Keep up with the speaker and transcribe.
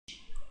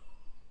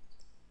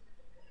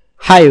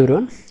Hi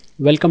everyone,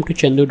 welcome to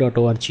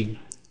chandu.org.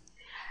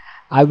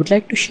 I would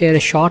like to share a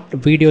short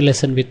video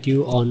lesson with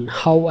you on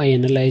how I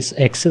analyze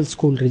Excel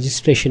school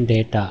registration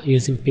data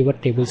using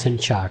pivot tables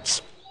and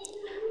charts.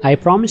 I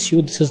promise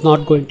you this is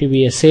not going to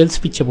be a sales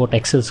pitch about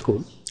Excel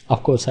school.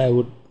 Of course, I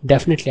would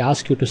definitely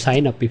ask you to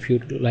sign up if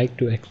you'd like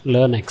to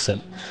learn Excel.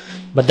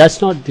 But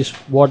that's not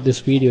what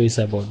this video is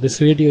about. This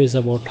video is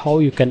about how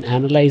you can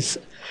analyze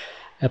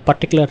a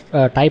particular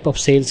type of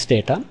sales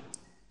data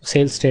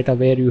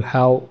where you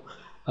have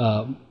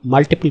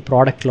multiple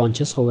product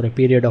launches over a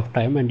period of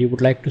time, and you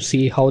would like to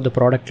see how the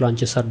product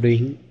launches are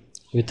doing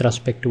with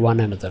respect to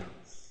one another.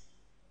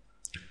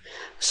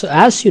 So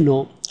as you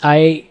know,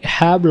 I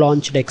have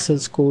launched Excel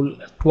school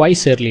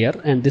twice earlier,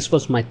 and this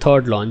was my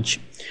third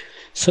launch.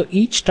 So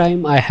each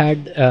time I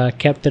had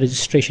kept the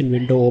registration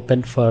window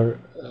open for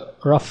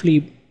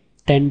roughly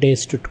 10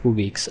 days to 2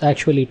 weeks.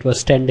 Actually it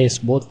was 10 days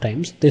both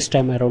times. This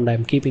time around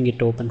I'm keeping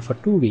it open for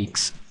 2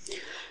 weeks.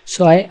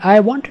 So I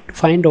wanted to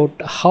find out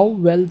how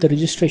well the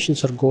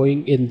registrations are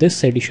going in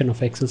this edition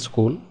of Excel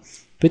school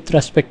with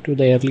respect to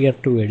the earlier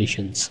two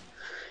editions.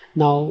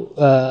 Now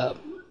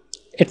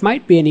it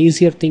might be an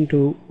easier thing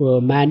to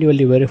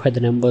manually verify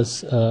the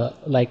numbers,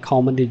 like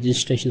how many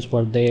registrations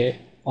were there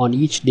on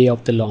each day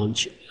of the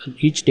launch,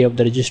 each day of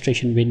the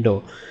registration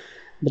window,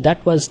 but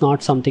that was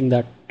not something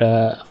that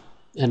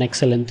an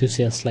Excel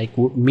enthusiast like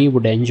me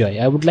would enjoy.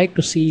 I would like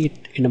to see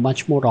it in a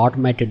much more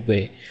automated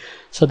way.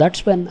 So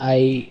that's when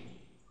I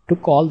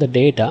took all the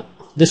data.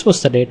 This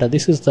was the data.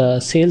 This is the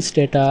sales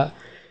data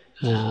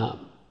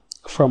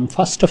from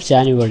 1st of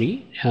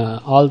January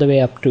all the way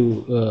up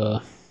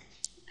to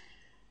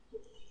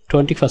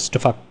 21st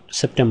of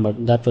September.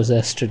 That was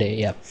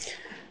yesterday. Yeah.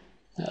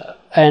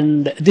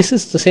 And this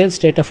is the sales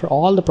data for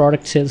all the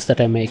product sales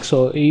that I make.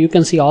 So you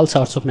can see all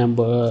sorts of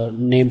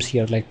names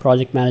here, like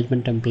project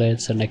management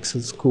templates and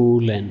Excel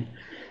school, and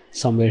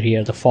somewhere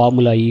here the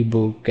formula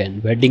ebook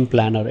and wedding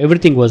planner.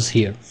 Everything was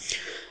here.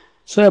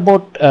 So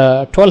about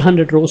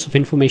 1200 rows of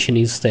information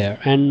is there,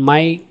 and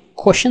my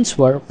questions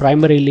were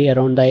primarily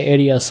around the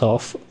areas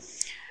of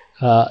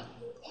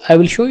I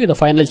will show you the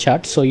final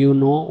chart so you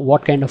know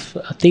what kind of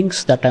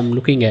things that I'm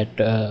looking at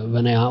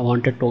when I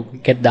wanted to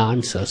get the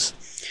answers.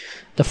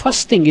 The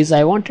first thing is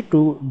I wanted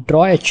to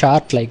draw a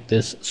chart like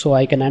this so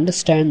I can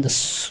understand the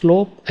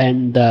slope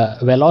and the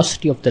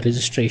velocity of the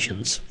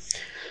registrations.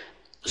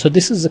 So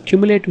this is the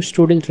cumulative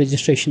student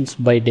registrations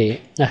by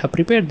day. I have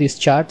prepared these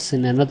charts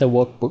in another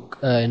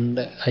workbook, and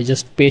I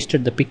just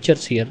pasted the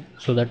pictures here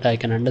so that I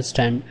can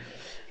understand.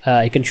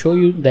 I can show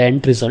you the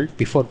end result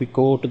before we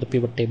go to the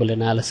pivot table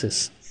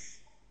analysis.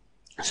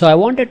 So I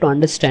wanted to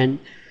understand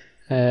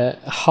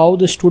how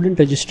the student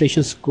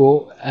registrations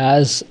go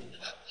as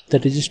the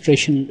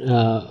registration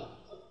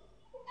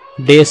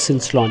days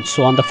since launch.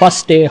 So on the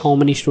first day how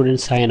many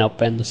students sign up,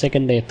 and the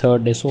second day,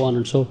 third day, so on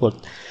and so forth,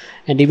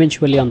 and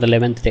eventually on the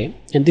 11th day.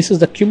 And this is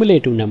the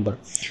cumulative number.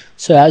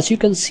 So as you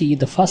can see,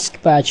 the first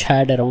batch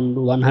had around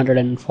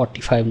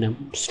 145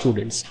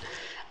 students.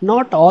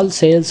 Not all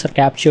sales are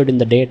captured in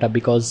the data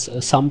because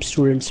some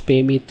students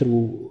pay me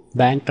through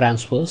bank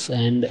transfers,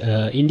 and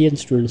Indian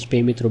students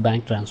pay me through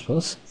bank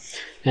transfers,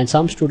 and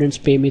some students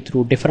pay me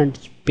through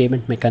different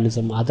payment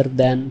mechanism other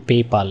than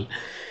PayPal.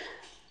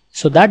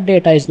 So that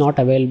data is not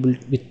available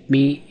with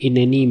me in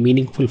any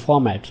meaningful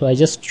format. So I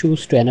just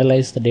choose to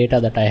analyze the data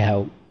that I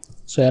have.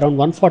 So around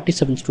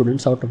 147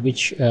 students, out of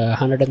which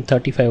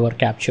 135 were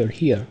captured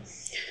here.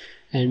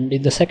 And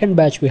in the second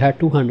batch we had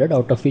 200,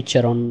 out of which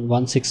around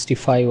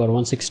 165 or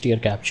 160 are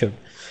captured.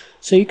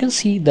 So you can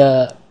see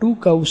the two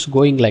curves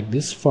going like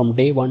this from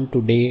day 1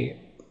 to day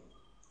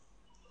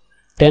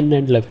 10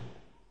 and 11.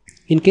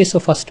 In case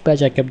of first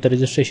batch I kept the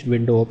registration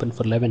window open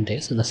for 11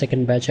 days, and the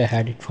second batch I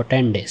had it for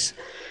 10 days.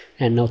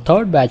 And now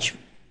third batch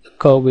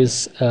curve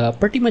is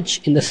pretty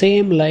much in the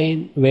same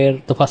line where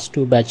the first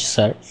two batches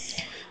are.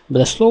 But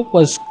the slope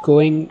was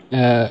going,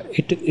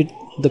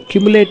 the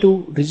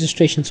cumulative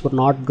registrations were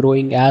not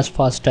growing as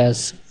fast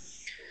as,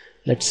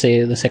 let's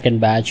say, the second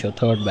batch or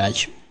third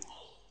batch.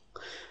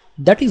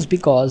 That is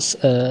because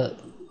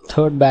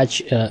third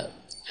batch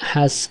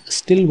has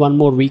still one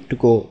more week to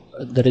go.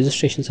 The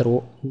registrations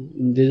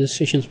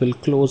will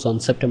close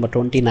on September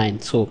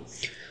 29th. So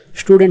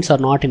students are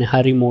not in a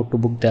hurry mode to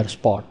book their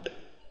spot,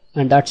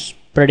 and that's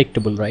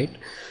predictable, right?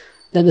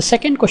 Then the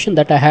second question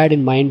that I had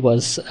in mind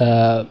was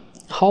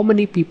how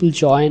many people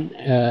join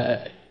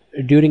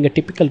during a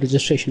typical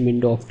registration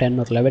window of 10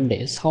 or 11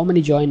 days. How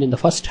many join in the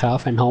first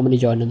half and how many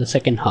join in the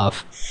second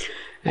half?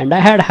 And I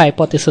had a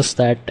hypothesis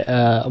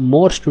that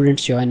more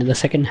students join in the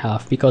second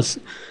half because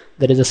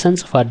there is a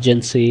sense of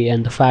urgency,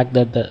 and the fact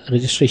that the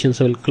registrations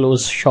will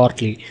close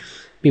shortly,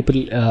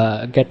 people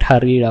get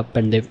hurried up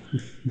and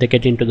they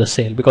get into the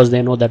sale because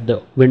they know that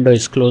the window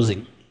is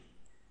closing.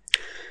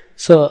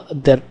 So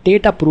the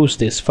data proves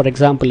this. For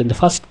example, in the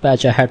first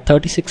batch I had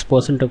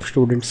 36% of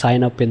students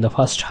sign up in the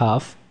first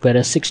half,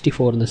 whereas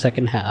 64 in the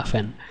second half.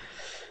 And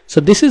so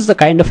this is the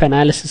kind of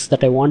analysis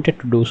that I wanted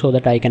to do so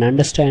that I can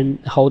understand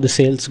how the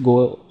sales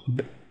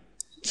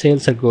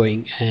are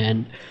going,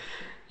 and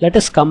let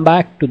us come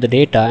back to the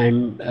data,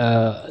 and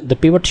the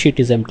pivot sheet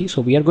is empty,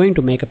 so we are going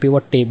to make a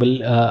pivot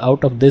table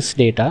out of this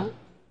data.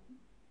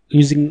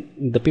 Using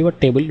the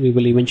pivot table we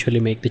will eventually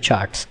make the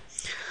charts.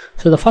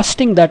 So the first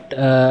thing that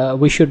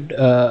we should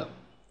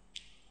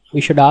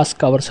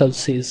ask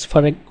ourselves is,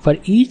 for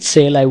each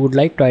sale I would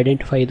like to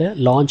identify the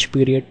launch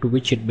period to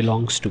which it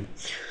belongs to.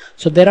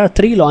 So there are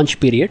 3 launch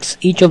periods,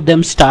 each of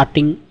them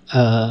starting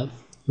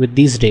with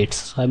these dates.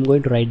 So I'm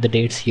going to write the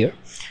dates here: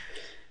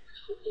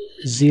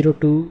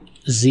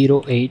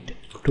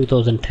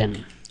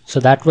 02/08/2010. So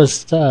that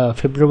was the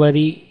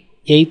February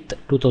 8th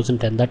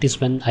 2010. That is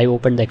when I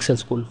opened the Excel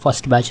School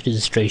first batch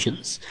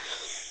registrations.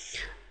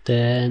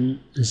 Then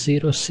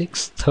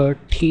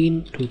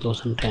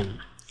 06/13/2010.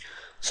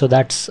 So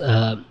that's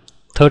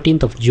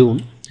 13th of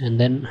June, and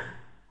then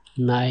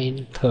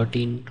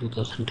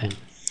 9/13/2010.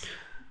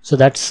 So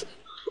that's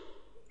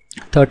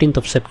 13th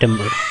of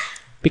September.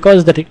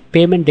 Because the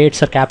payment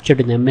dates are captured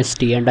in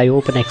MST and I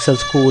open Excel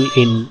School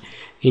in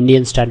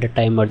Indian Standard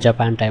Time or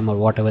Japan Time or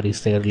whatever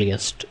is the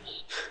earliest,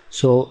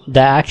 so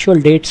the actual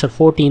dates are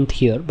 14th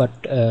here, but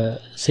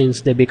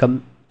since they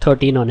become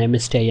 13 on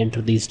MST, I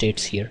enter these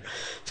dates here.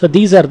 So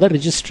these are the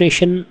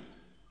registration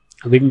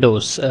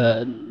windows,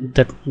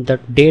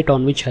 that date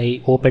on which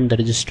I opened the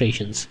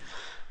registrations.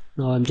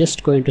 Now I'm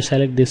just going to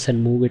select this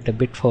and move it a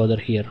bit further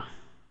here.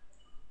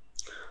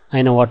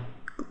 I know what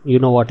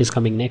is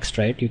coming next,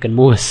 right? You can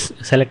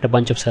select a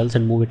bunch of cells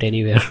and move it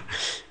anywhere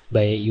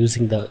by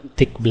using the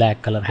thick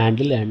black color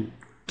handle and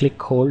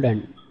click, hold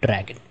and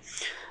drag it.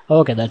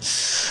 Okay,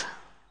 that's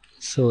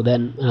so.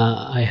 Then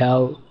I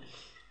have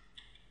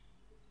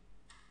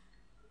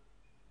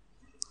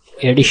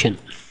addition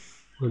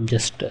on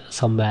just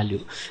some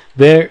value,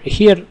 where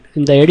here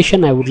in the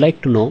addition I would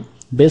like to know,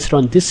 based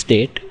on this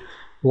date,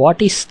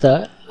 what is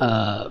the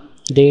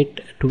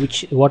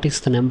what is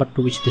the number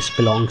to which this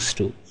belongs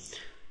to.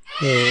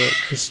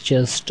 Let's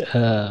just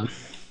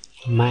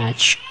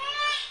match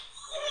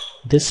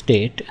this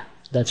date.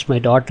 That's my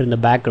daughter in the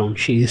background.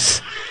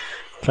 She's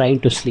trying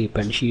to sleep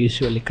and she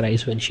usually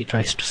cries when she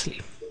tries to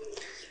sleep.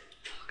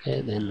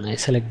 Okay, then I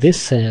select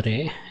this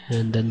array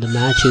and then the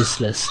match is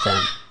less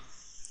than.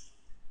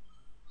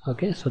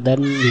 Okay, so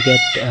then we get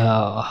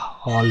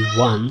all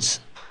ones,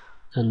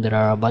 and there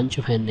are a bunch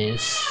of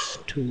NAs,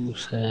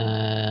 2s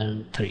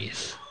and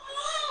 3s.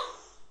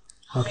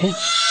 Okay,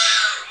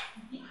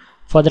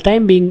 for the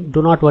time being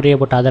do not worry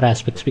about other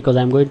aspects, because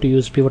I'm going to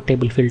use pivot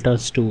table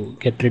filters to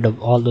get rid of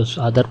all those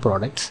other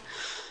products.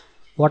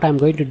 What I'm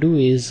going to do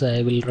is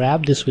I will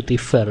wrap this with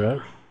if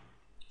error,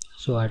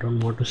 so I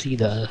don't want to see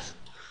this,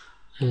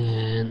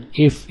 and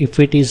if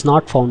it is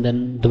not found,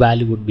 then the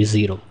value would be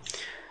 0.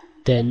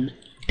 Then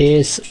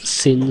days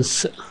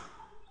since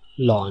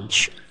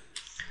launch.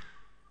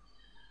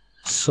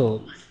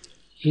 So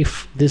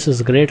if this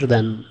is greater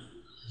than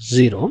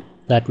 0,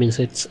 that means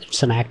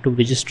it's an active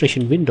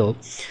registration window.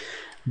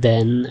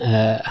 Then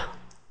I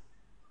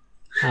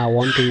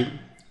want to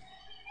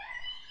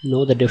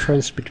know the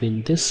difference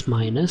between this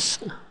minus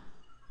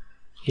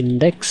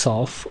index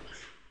of,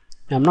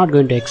 I'm not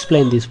going to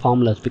explain these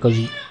formulas because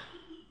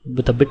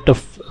with a bit of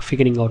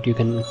figuring out you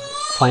can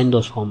find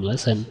those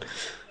formulas, and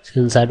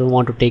since I don't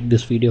want to take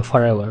this video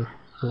forever,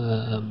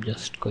 I'm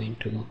just going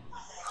to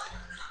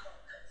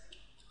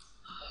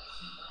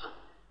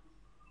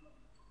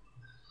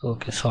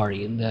okay,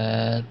 sorry,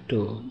 that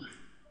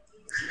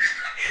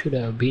should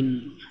have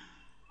been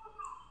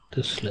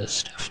this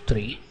list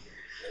F3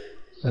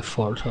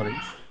 F4, sorry.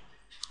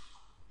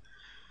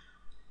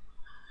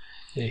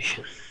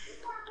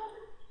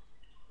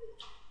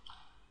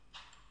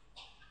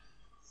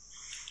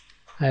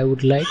 I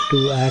would like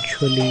to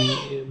actually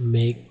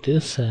make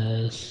this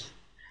as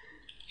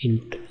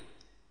int,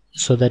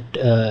 so that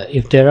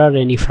if there are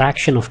any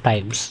fraction of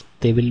times,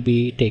 they will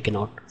be taken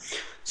out.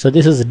 So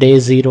this is day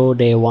 0,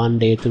 day 1,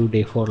 day 2,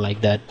 day 4, like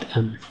that,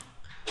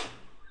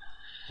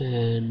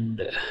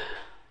 and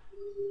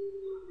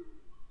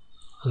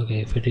okay,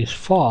 if it is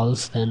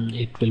false, then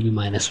it will be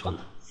 -1.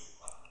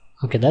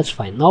 Okay, that's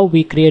fine. Now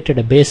we created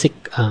a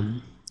basic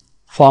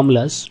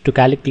formulas to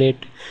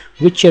calculate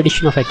which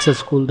edition of Excel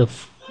School the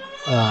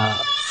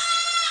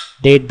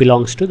date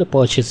belongs to, the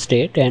purchase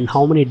date, and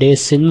how many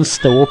days since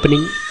the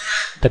opening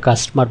the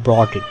customer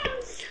brought it.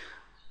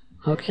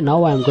 Okay,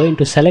 now I'm going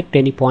to select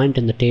any point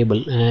in the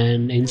table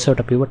and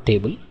insert a pivot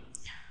table.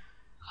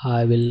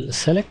 I will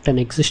select an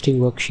existing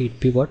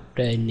worksheet pivot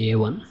in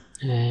A1,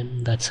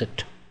 and that's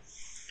it.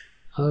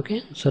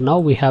 Okay, so now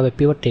we have a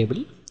pivot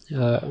table.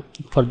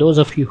 For those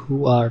of you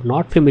who are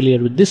not familiar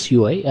with this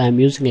UI, I am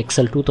using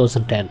Excel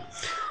 2010.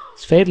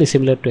 It's fairly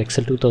similar to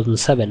Excel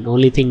 2007.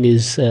 Only thing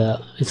is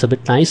it's a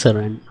bit nicer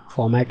and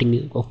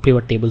formatting of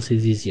pivot tables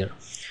is easier.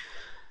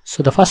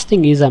 So the first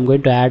thing is I'm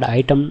going to add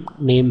item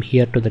name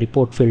here to the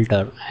report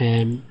filter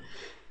and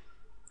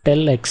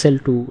tell Excel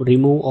to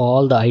remove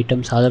all the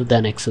items other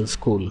than Excel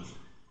School.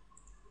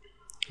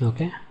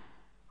 Okay,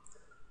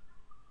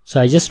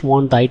 so I just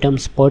want the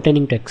items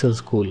pertaining to Excel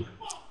School,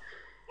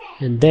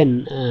 and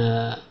then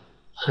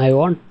I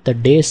want the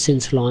days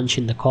since launch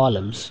in the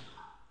columns,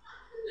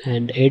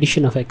 and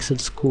addition of Excel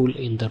school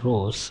in the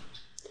rows,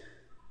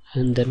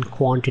 and then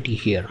quantity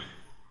here.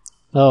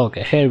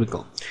 Okay, here we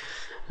go.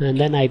 And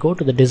then I go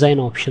to the design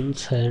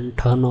options and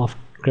turn off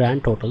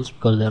grand totals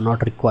because they are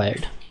not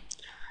required.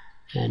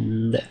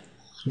 And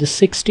this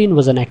 16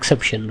 was an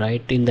exception,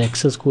 right? In the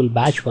Excel school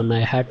batch 1,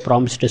 I had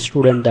promised a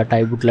student that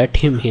I would let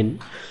him in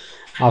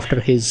after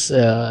his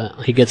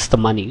he gets the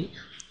money.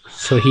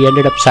 So he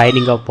ended up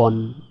signing up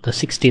on the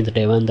 16th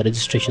day when the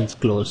registrations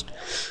closed.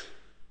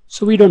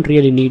 So we don't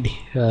really need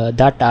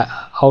that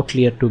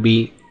outlier to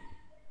be.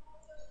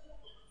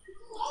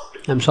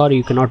 I'm sorry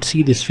you cannot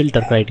see this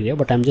filter criteria,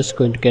 but I'm just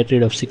going to get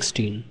rid of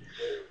 16.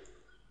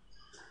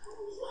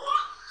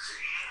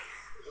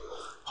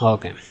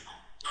 Okay,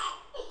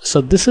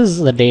 so this is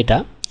the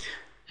data,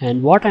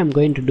 and what I'm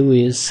going to do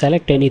is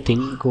select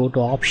anything, go to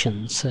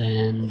options,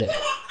 and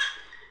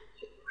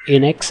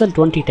in Excel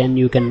 2010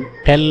 you can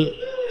tell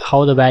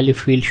how the value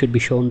field should be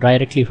shown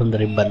directly from the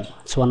ribbon.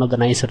 It's one of the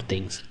nicer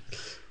things.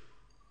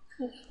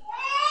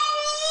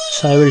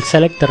 So I will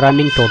select the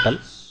running total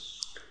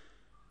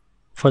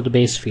for the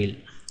base field.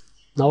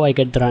 Now I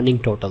get the running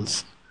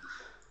totals.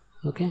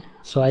 Okay,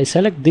 so I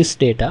select this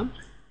data,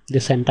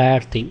 this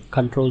entire thing,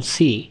 Control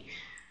C,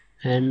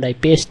 and I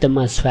paste them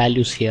as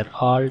values here,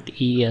 Alt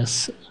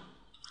ES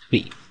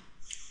V.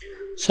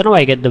 So now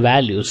I get the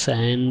values,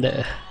 and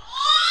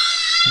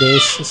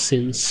days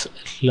since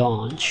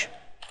launch,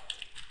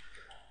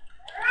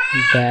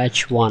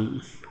 batch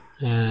 1,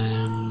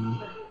 and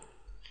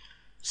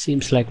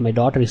seems like my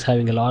daughter is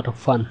having a lot of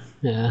fun.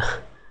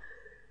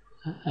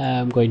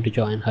 I'm going to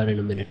join her in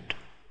a minute.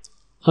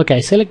 Okay,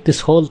 I select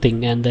this whole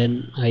thing and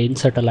then I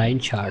insert a line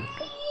chart,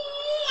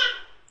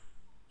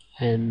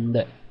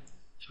 and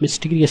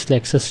mysteriously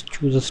Access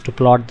chooses to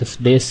plot this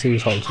days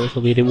since also, so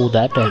we remove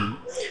that, and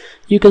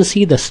you can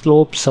see the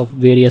slopes of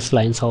various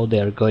lines, how they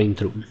are going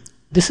through.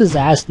 This is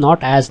not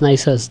as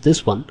nice as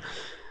this one,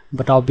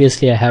 but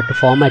obviously I had to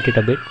format it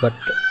a bit, but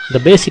the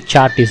basic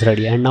chart is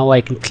ready, and now I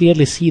can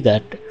clearly see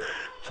that,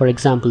 for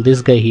example,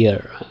 this guy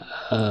here,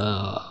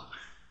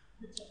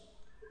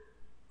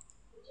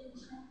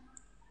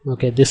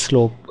 okay, this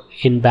slope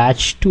in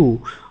batch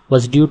 2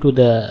 was due to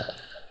the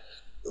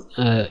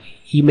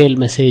email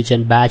message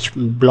and batch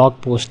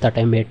blog post that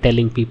I made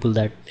telling people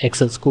that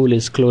Excel school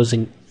is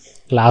closing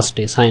last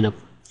day, sign up.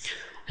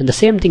 And the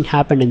same thing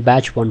happened in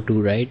batch 1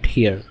 too, right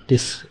here,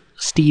 this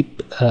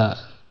steep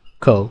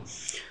curve.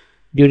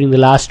 During the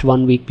last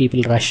 1 week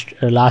people rushed,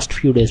 last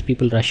few days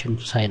people rushed to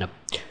sign up.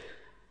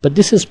 But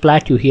this is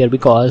plateau here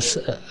because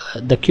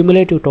the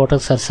cumulative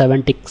totals are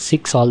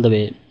 76 all the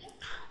way.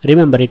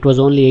 Remember, it was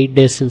only 8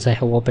 days since I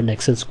have opened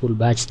Excel school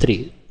batch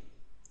 3,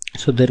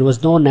 so there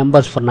was no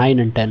numbers for 9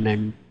 and 10,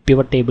 and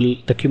pivot table,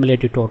 the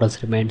cumulative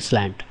totals remained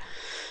slant.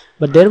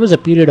 But there was a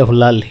period of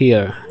lull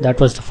here. That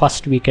was the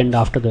first weekend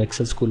after the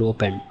Excel school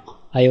opened.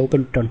 I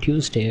opened it on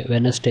Tuesday,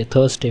 Wednesday,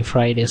 Thursday,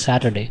 Friday,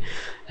 Saturday,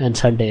 and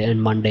Sunday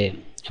and Monday.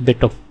 A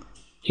bit of,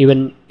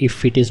 even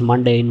if it is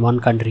Monday in one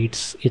country,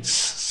 it's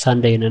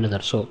Sunday in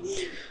another. So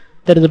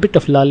there is a bit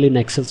of lull in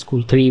Excel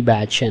school 3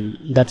 batch, and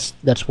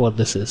that's what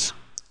this is.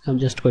 I'm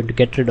just going to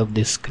get rid of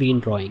these screen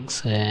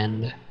drawings,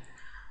 and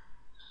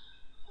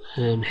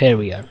here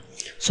we are.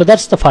 So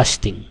that's the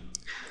first thing.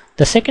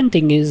 The second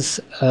thing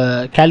is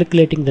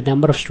calculating the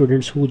number of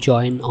students who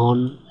join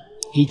on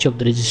each of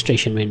the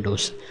registration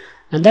windows,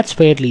 and that's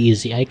fairly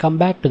easy. I come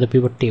back to the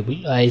pivot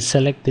table, I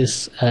select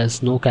this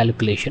as no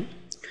calculation,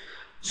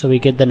 so we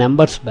get the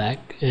numbers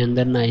back, and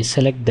then I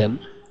select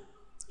them,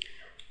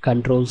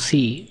 Control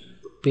C,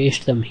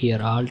 paste them here,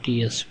 Alt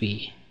ES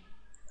V.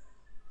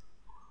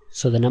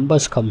 So the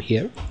numbers come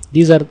here.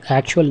 These are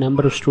actual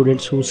number of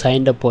students who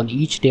signed up on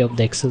each day of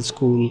the Excel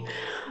school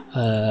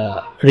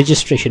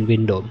registration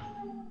window.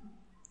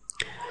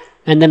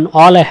 And then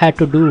all I had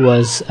to do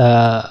was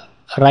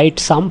write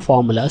some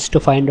formulas to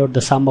find out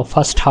the sum of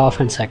first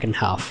half and second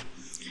half.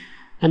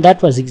 And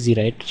that was easy,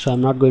 right? So I'm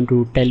not going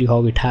to tell you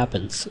how it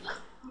happens.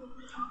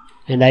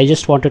 And I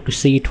just wanted to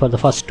see it for the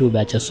first 2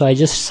 batches. So I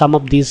just sum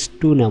up these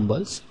 2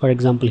 numbers. For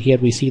example, here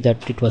we see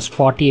that it was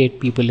 48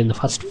 people in the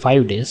first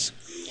 5 days.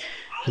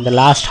 And the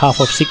last half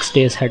of 6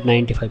 days had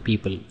 95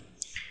 people,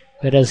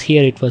 whereas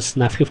here it was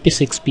now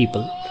 56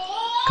 people.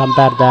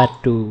 Compare that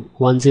to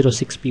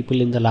 106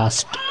 people in the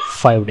last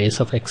 5 days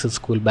of Excel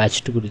school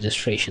batch 2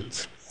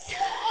 registrations.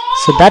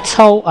 So that's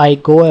how I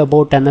go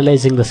about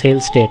analyzing the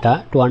sales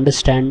data to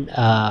understand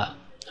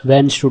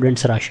when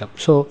students rush up.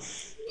 So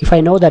if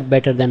I know that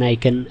better, then I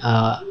can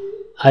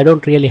I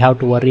don't really have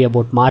to worry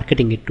about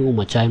marketing it too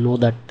much. I know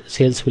that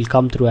sales will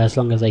come through as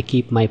long as I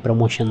keep my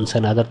promotions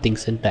and other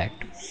things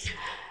intact.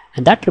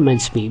 And that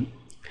reminds me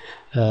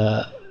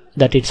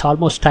that it's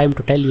almost time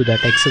to tell you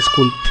that Excel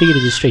school 3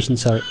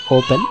 registrations are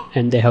open,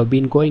 and they have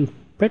been going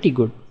pretty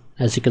good.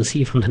 As you can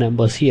see from the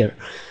numbers here,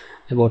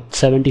 about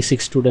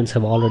 76 students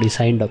have already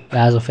signed up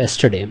as of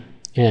yesterday,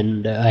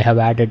 and I have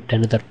added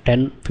another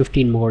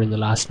 10-15 more in the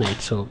last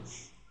night. So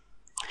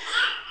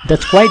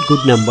that's quite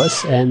good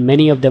numbers, and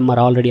many of them are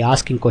already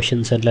asking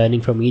questions and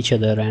learning from each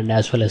other, and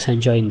as well as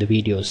enjoying the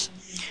videos.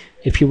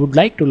 If you would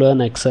like to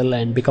learn Excel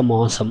and become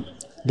awesome,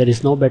 There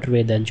is no better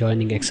way than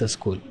joining Excel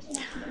School.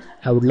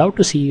 I would love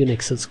to see you in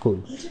Excel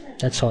School.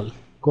 That's all.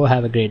 Go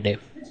have a great day.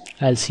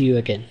 I'll see you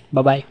again.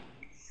 Bye bye.